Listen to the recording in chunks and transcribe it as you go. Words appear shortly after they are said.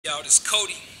Y'all, this is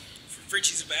Cody from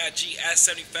Frenchies of IG at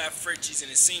 75 Frenchies,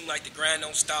 and it seemed like the grind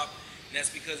don't stop, and that's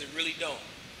because it really don't.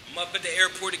 I'm up at the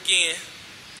airport again.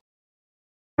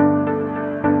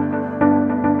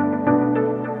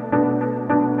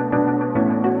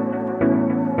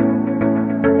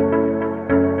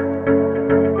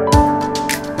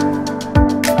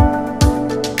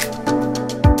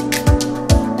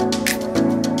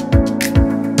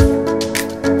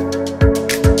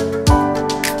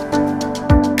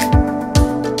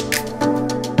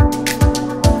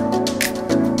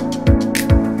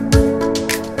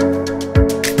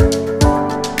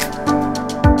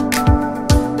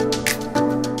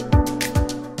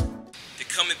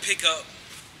 Come and pick up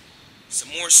some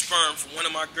more sperm from one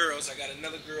of my girls. I got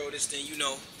another girl, this thing, you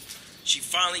know, she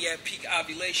finally at peak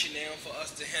ovulation now for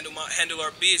us to handle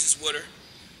our business with her.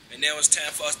 And now it's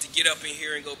time for us to get up in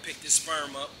here and go pick this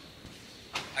sperm up.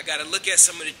 I got to look at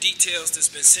some of the details that's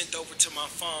been sent over to my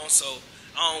phone, so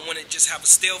I don't want to just have a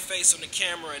stale face on the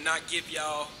camera and not give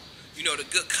y'all, you know, the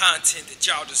good content that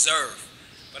y'all deserve.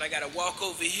 But I got to walk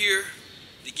over here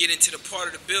to get into the part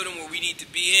of the building where we need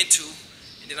to be into.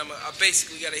 And then I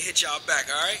basically got to hit y'all back,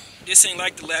 alright? This ain't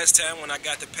like the last time when I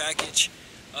got the package.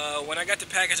 When I got the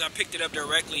package, I picked it up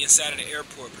directly inside of the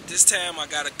airport. But this time, I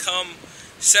got to come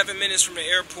 7 minutes from the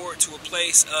airport to a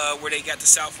place where they got the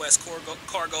Southwest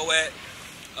cargo at.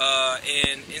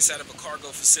 And inside of a cargo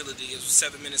facility. It was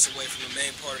 7 minutes away from the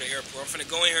main part of the airport. I'm finna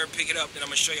go in here and pick it up, then I'm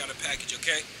gonna show y'all the package,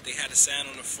 okay? They had a sign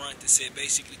on the front that said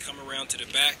basically come around to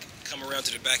the back. Come around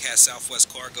to the back has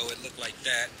Southwest cargo. It looked like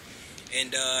that.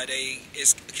 And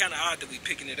it's kind of odd that we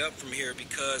picking it up from here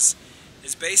because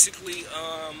it's basically,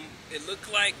 it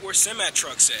looked like where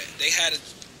semi-trucks at. They had a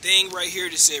thing right here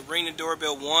that said ring the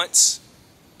doorbell once.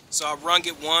 So I rung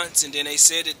it once, and then they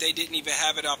said that they didn't even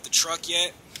have it off the truck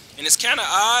yet. And it's kind of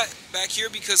odd back here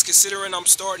because considering I'm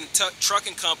starting a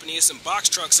trucking company, it's some box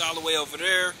trucks all the way over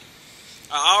there.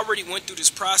 I already went through this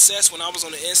process. When I was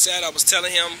on the inside, I was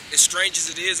telling him, as strange as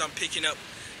it is, I'm picking up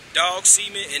dog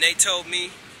semen, and they told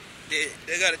me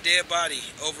they got a dead body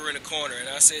over in the corner. And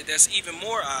I said, that's even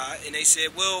more odd. And they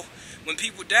said, well, when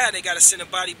people die, they got to send a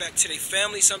body back to their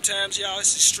family sometimes, y'all.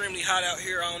 It's extremely hot out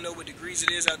here. I don't know what degrees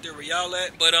it is out there where y'all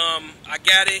at. But I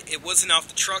got it. It wasn't off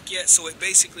the truck yet, so it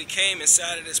basically came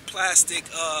inside of this plastic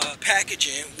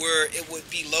packaging where it would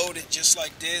be loaded just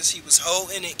like this. He was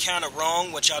holding it kind of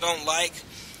wrong, which I don't like.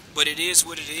 But it is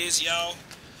what it is, y'all.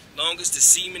 Long as the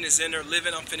semen is in there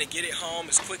living, I'm finna get it home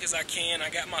as quick as I can. I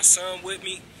got my son with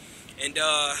me. And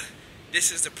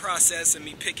this is the process of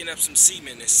me picking up some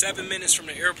semen. It's 7 minutes from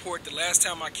the airport. The last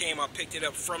time I came, I picked it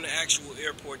up from the actual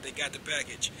airport. They got the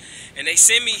package. And they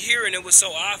sent me here, and it was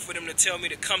so odd for them to tell me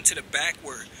to come to the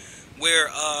backward, where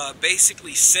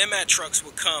basically semi-trucks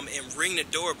would come and ring the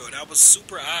doorbell. That was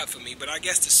super odd for me. But I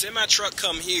guess the semi-truck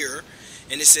come here,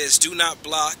 and it says do not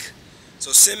block.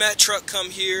 So semi-truck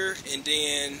come here, and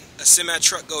then a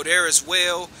semi-truck go there as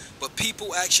well. But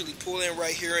people actually pull in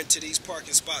right here into these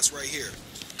parking spots right here.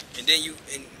 And then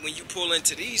when you pull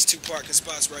into these two parking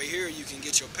spots right here, you can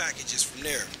get your packages from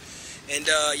there. And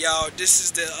y'all, this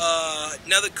is the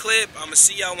another clip. I'm gonna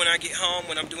see y'all when I get home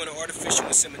when I'm doing the artificial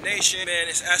insemination. Man,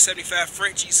 it's at 75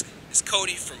 Frenchies. It's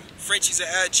Cody from Frenchies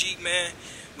at IG, man.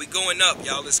 We going up,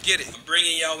 y'all. Let's get it. I'm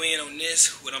bringing y'all in on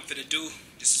this. What I'm finna do.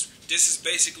 This is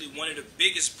basically one of the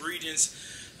biggest breedings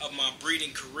of my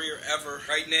breeding career ever.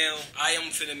 Right now, I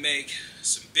am finna make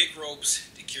some big ropes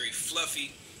to carry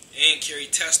Fluffy and carry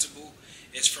Testable.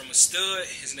 It's from a stud.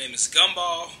 His name is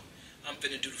Gumball. I'm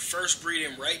finna do the first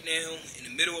breeding right now in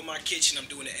the middle of my kitchen. I'm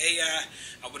doing an AI.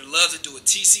 I would have loved to do a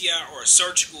TCI or a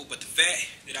surgical, but the vet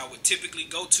that I would typically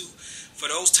go to for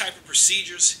those type of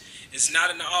procedures is not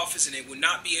in the office, and they will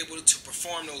not be able to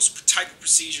perform those type of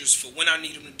procedures for when I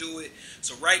need them to do it.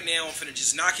 So right now, I'm finna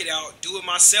just knock it out, do it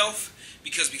myself,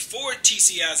 because before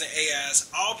TCIs and AIs,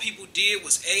 all people did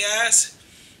was AIs.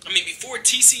 I mean, before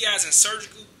TCIs and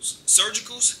surgical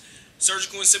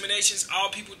inseminations, all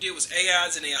people did was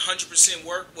AIs, and they 100%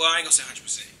 work. Well, I ain't gonna say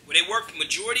 100%. Well, they work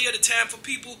majority of the time for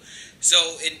people.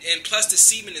 So, and plus the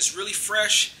semen is really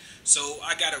fresh. So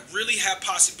I gotta really have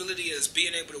possibility as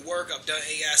being able to work. I've done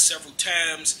AI several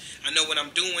times. I know what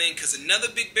I'm doing, because another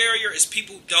big barrier is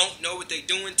people don't know what they're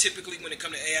doing typically when it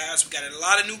comes to AIs. We got a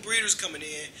lot of new breeders coming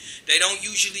in. They don't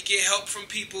usually get help from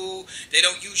people. They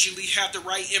don't usually have the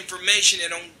right information. They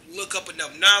don't look up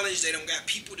enough knowledge. They don't got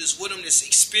people that's with them that's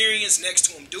experienced next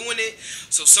to them doing it.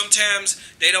 So sometimes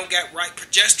they don't got right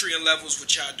progesterone levels,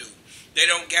 which I do. They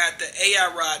don't got the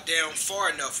AI rod down far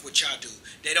enough, which I do.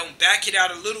 They don't back it out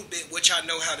a little bit, which I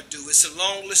know how to do. It's a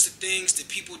long list of things that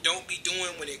people don't be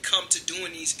doing when it comes to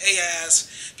doing these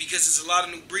AIs, because there's a lot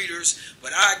of new breeders.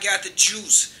 But I got the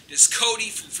juice. This Cody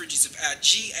from Frenchies of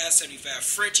IG, Ask75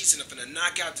 Frenchies, and I'm going to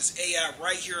knock out this AI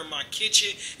right here in my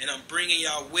kitchen, and I'm bringing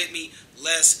y'all with me.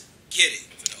 Let's get it.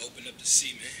 I'm going to open up the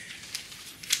semen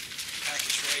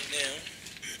package right now.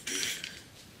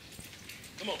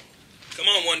 Come on. Come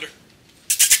on, Wonder.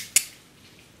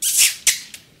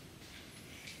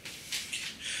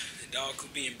 The dog who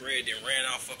being bred then ran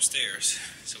off upstairs,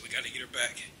 so we got to get her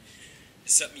back.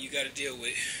 It's something you got to deal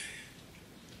with.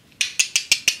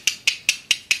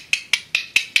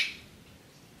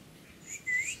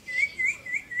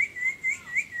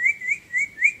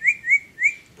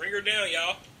 Bring her down,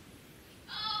 y'all.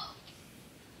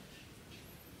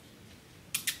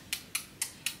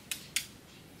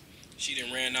 She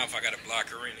done ran off. I got to block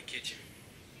her in the kitchen.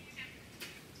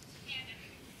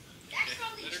 Let her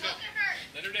down.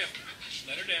 Let her down.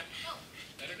 Let her down.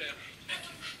 Let her down.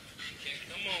 Okay,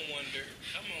 come on, Wonder.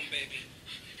 Come on, baby.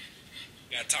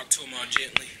 Gotta talk to him all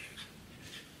gently.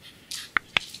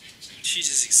 She's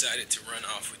just excited to run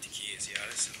off with the kids,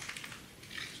 y'all. So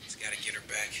just gotta get her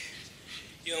back.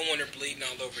 You don't want her bleeding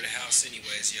all over the house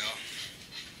anyways, y'all.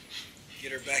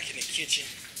 Get her back in the kitchen.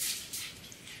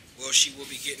 Well, she will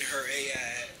be getting her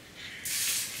AI.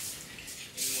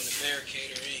 And we want to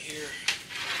barricade her in here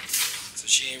so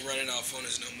she ain't running off on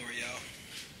us no more, y'all.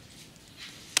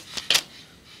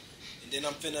 And then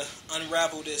I'm finna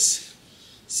unravel this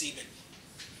semen.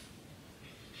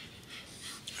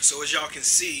 So as y'all can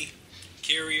see,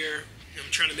 carrier,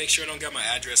 I'm trying to make sure I don't got my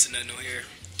address and nothing on here.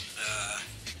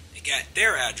 They got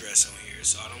their address on here,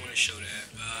 so I don't want to show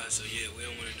that. So yeah, we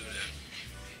don't want to do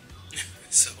that.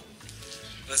 So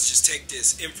let's just take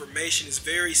this information, this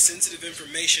very sensitive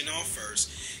information off first,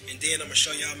 and then I'm going to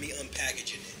show y'all me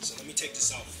unpackaging it. So let me take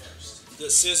this off first.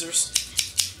 Good scissors.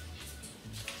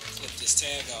 Flip this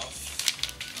tag off.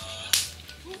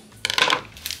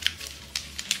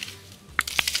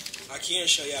 I can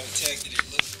show y'all the tag that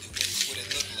what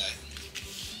it looked like.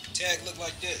 Tag looked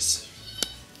like this.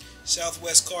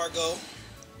 Southwest Cargo.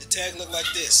 The tag looked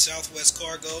like this. Southwest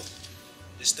Cargo.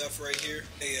 This stuff right here.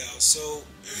 Hey, so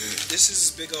this is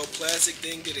this big old plastic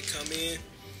thing that it come in,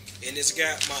 and it's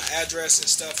got my address and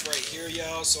stuff right here,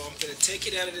 y'all. So I'm gonna take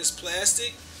it out of this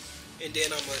plastic, and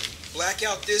then I'm gonna black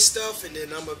out this stuff, and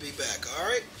then I'm gonna be back. All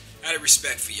right. Out of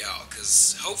respect for y'all,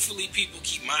 because hopefully people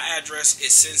keep my address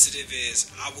as sensitive as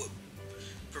I would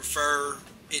prefer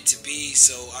it to be,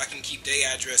 so I can keep their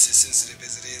address as sensitive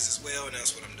as it is as well, and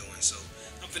that's what I'm doing. So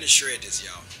I'm finna shred this,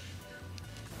 y'all.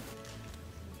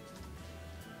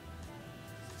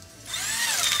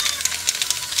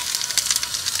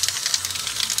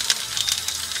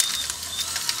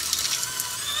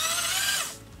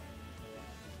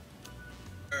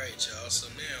 Alright, y'all, so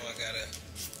now I gotta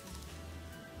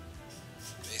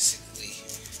basically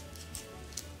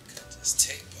cut this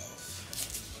tape off.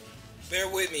 Bear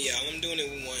with me, y'all, I'm doing it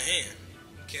with one hand.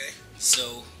 Okay,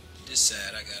 so this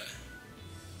side I gotta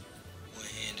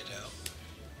one-hand it out.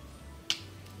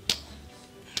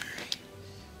 Alright,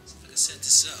 so I can set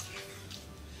this up.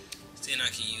 Then I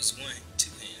can use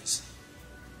two hands.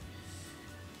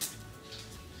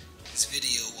 This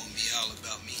video won't be all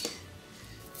about me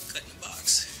cutting the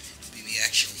box. It'll be me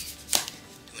actually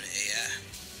doing an AI.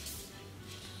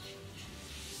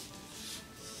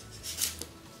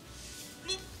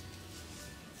 Bloop.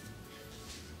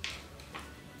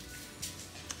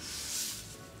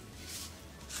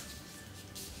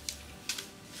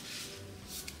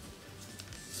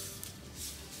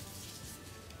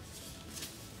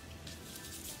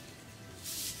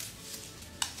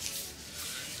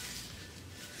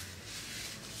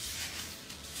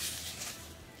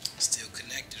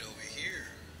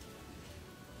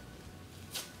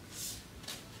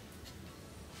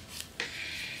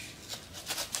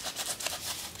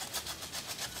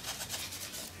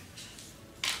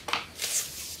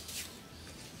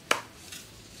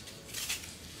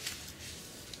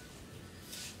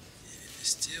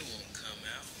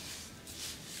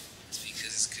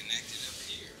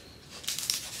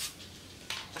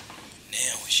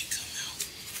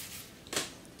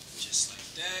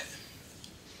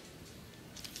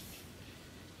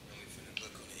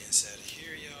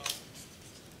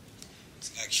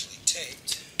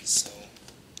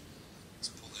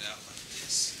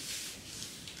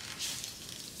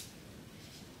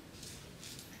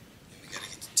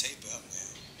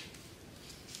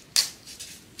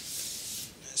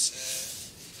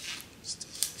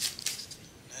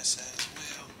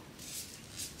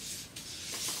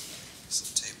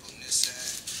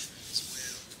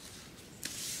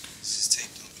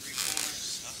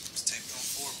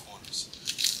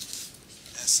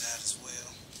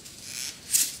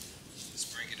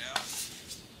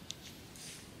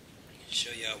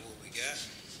 what we got.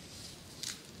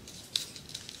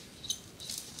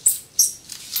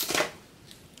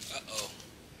 Uh-oh.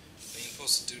 We ain't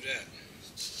supposed to do that.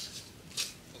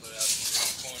 Pull it out from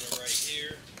the corner right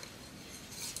here.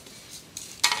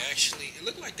 Actually, it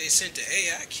looked like they sent the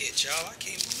AI kit, y'all. I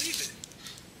can't believe it.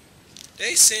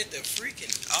 They sent the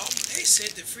freaking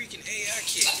AI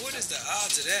kit. What is the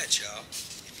odds of that, y'all?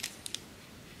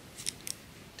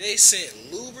 They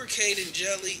sent lubricating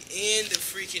jelly and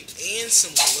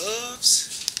some gloves.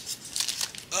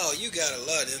 Oh, you gotta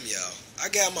love them, y'all. I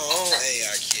got my own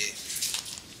AI kit,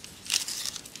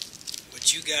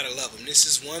 but you gotta love them. This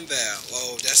is one valve.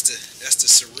 Oh, that's the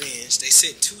syringe. They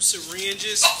sent 2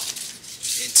 syringes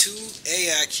and 2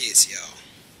 AI kits, y'all.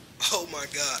 Oh my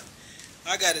God.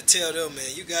 I gotta tell them,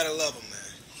 man, you gotta love them,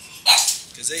 man.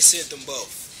 Because they sent them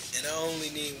both. And I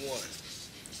only need one.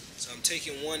 So I'm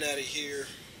taking one out of here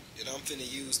that I'm finna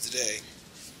use today.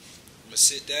 I'm gonna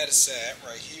set that aside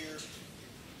right here.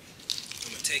 I'm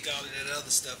gonna take all of that other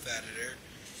stuff out of there.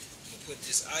 I'm gonna put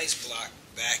this ice block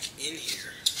back in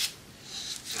here.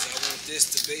 Because I want this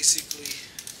to basically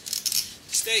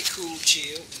stay cool,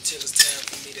 chill, until it's time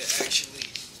for me to actually,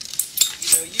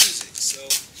 use it. So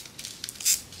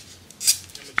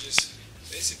I'm gonna just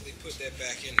basically put that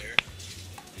back in there.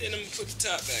 Then I'm gonna put the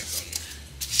top back on there.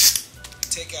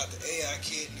 Take out the AI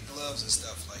kit and the gloves and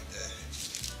stuff like that.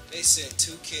 They sent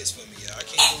 2 kits for me, y'all. I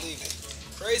can't believe it.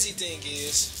 Crazy thing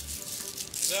is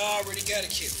I already got a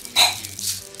kit for me to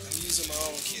use. I'm using my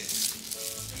own kit,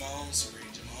 and my own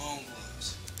syringe, and my own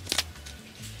gloves.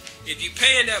 If you're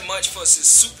paying that much for this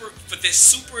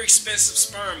super expensive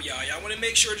sperm, y'all want to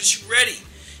make sure that you're ready.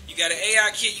 You got an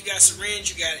AI kit, you got a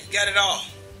syringe, you got it all.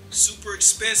 Super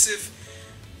expensive.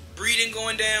 Breeding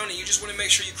going down, and you just want to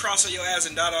make sure you cross all your I's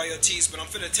and dot all your T's. But I'm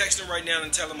finna text them right now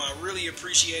and tell them I really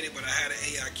appreciate it, but I had an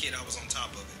AI kit, I was on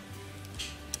top of it.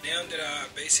 Now that I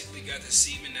basically got the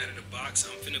semen out of the box,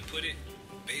 I'm finna put it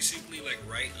basically like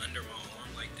right under my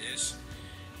arm like this,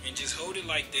 and just hold it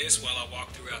like this while I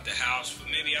walk throughout the house for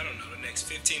maybe, I don't know, the next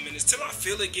 15 minutes till I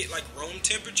feel it get like room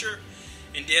temperature,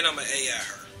 and then I'm gonna AI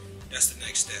her. That's the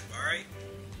next step, alright?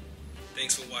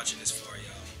 Thanks for watching this far,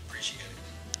 y'all. Appreciate it.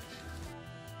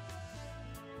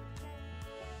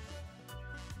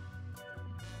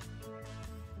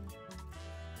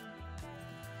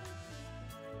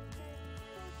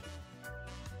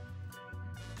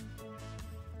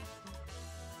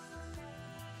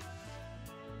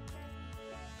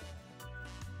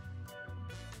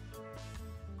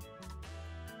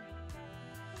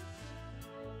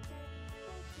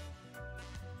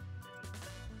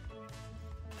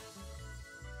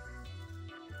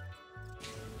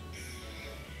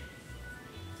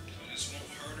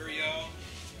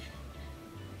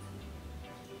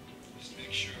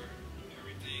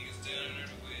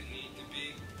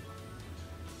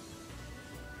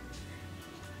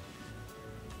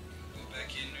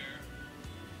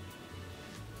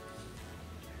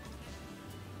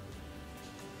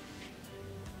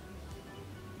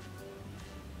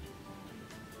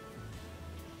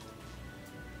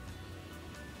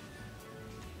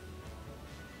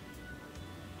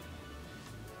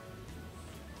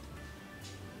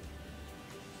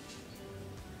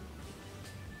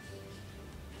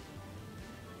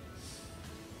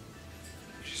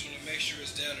 Make sure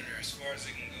it's down in there as far as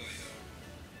it can go,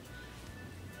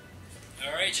 y'all.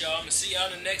 Alright, y'all. I'm going to see y'all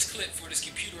in the next clip for this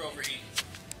computer overheating.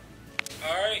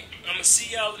 Alright, I'm going to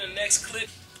see y'all in the next clip.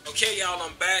 Okay, y'all,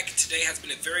 I'm back. Today has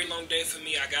been a very long day for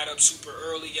me. I got up super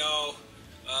early, y'all.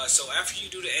 So after you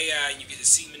do the AI and you get the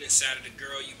semen inside of the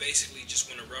girl, you basically just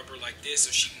want to rub her like this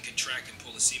so she can contract and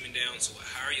pull the semen down. So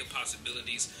higher your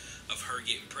possibilities of her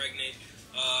getting pregnant.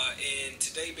 And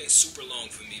today been super long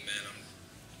for me, man.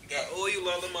 Got oil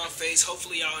all in my face.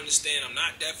 Hopefully y'all understand. I'm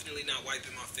definitely not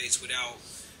wiping my face without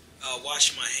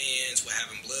washing my hands, with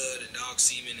having blood and dog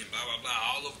semen and blah blah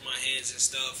blah all over my hands and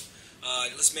stuff.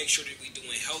 Let's make sure that we're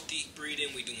doing healthy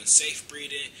breeding, we're doing safe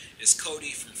breeding. It's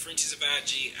Cody from Frenchies of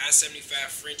IG, I-75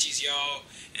 Frenchies, y'all,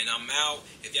 and I'm out.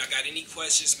 If y'all got any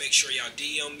questions, make sure y'all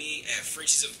DM me at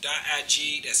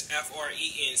frenchies.ig. That's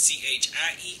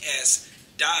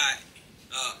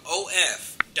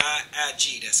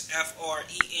FRENCHIES.OF.IG. That's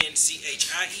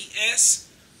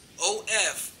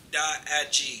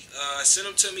FRENCHIES.OF.IG. Send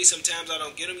them to me. Sometimes I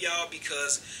don't get them, y'all,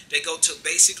 because they go to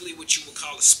basically what you would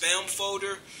call a spam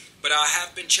folder. But I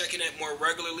have been checking that more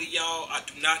regularly, y'all. I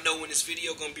do not know when this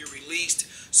video going to be released.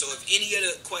 So if any of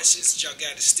the questions that y'all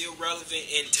got is still relevant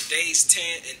in today's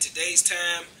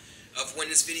time of when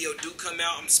this video do come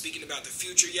out, I'm speaking about the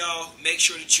future, y'all. Make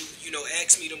sure that you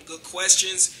ask me them good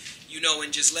questions,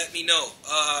 and just let me know.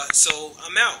 So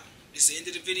I'm out. This is the end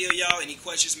of the video, y'all. Any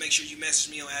questions, make sure you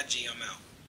message me on IG. I'm out.